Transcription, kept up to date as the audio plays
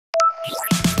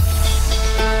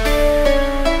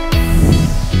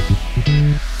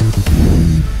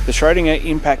The Schrödinger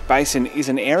impact basin is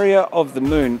an area of the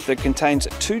moon that contains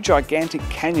two gigantic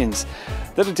canyons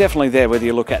that are definitely there whether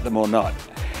you look at them or not.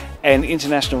 And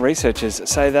international researchers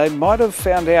say they might have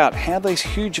found out how these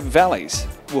huge valleys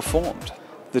were formed.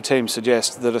 The team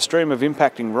suggests that a stream of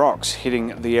impacting rocks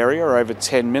hitting the area over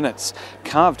 10 minutes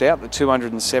carved out the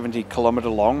 270 kilometre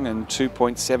long and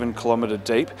 2.7 kilometre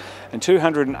deep and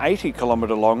 280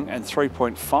 kilometre long and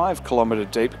 3.5 kilometre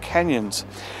deep canyons.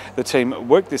 The team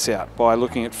worked this out by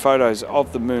looking at photos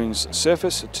of the moon's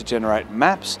surface to generate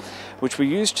maps, which were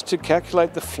used to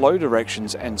calculate the flow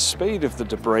directions and speed of the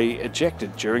debris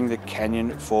ejected during the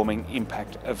canyon-forming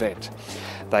impact event.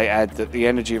 They add that the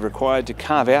energy required to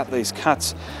carve out these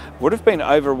cuts would have been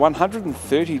over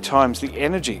 130 times the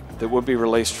energy that would be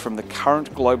released from the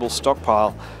current global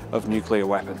stockpile of nuclear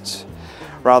weapons.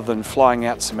 Rather than flying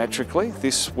out symmetrically,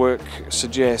 this work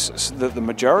suggests that the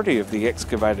majority of the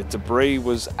excavated debris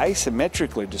was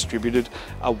asymmetrically distributed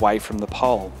away from the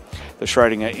pole. The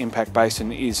Schrödinger impact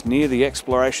basin is near the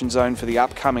exploration zone for the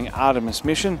upcoming Artemis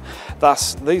mission.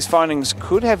 Thus, these findings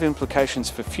could have implications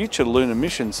for future lunar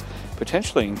missions,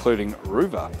 potentially including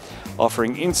RUVA,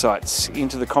 offering insights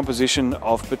into the composition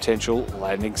of potential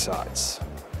landing sites.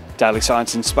 Daily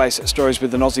Science and Space stories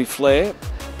with an Aussie flair,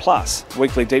 plus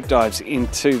weekly deep dives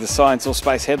into the science or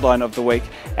space headline of the week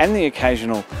and the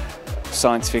occasional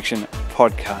science fiction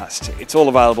podcast. It's all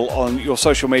available on your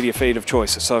social media feed of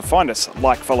choice, so find us,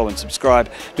 like, follow and subscribe,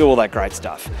 do all that great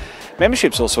stuff.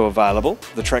 Membership's also available,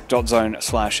 the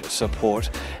Trek.zone/support.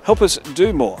 Help us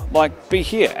do more, like be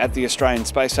here at the Australian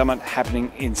Space Summit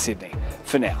happening in Sydney.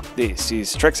 For now, this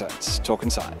is Trekzone's Talking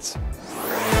Science.